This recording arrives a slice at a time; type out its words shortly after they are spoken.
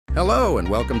Hello and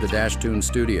welcome to Dashtoon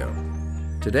Studio.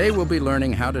 Today we'll be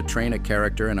learning how to train a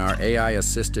character in our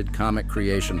AI-assisted comic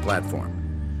creation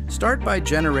platform. Start by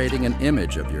generating an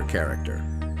image of your character.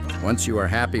 Once you are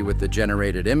happy with the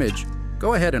generated image,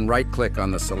 go ahead and right-click on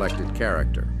the selected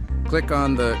character. Click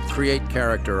on the Create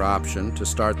Character option to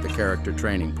start the character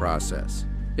training process.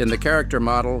 In the character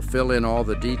model, fill in all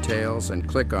the details and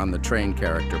click on the Train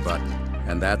Character button.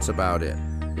 And that's about it.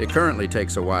 It currently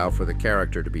takes a while for the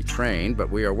character to be trained,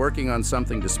 but we are working on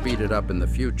something to speed it up in the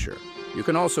future. You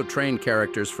can also train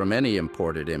characters from any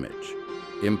imported image.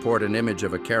 Import an image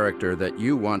of a character that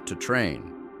you want to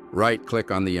train.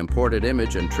 Right-click on the imported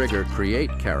image and trigger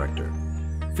Create Character.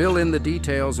 Fill in the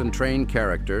details and train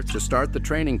character to start the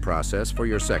training process for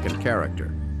your second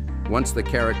character. Once the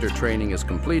character training is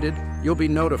completed, you'll be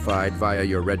notified via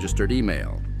your registered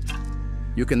email.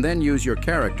 You can then use your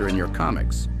character in your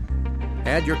comics.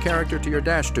 Add your character to your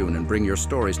Dashtoon and bring your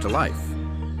stories to life.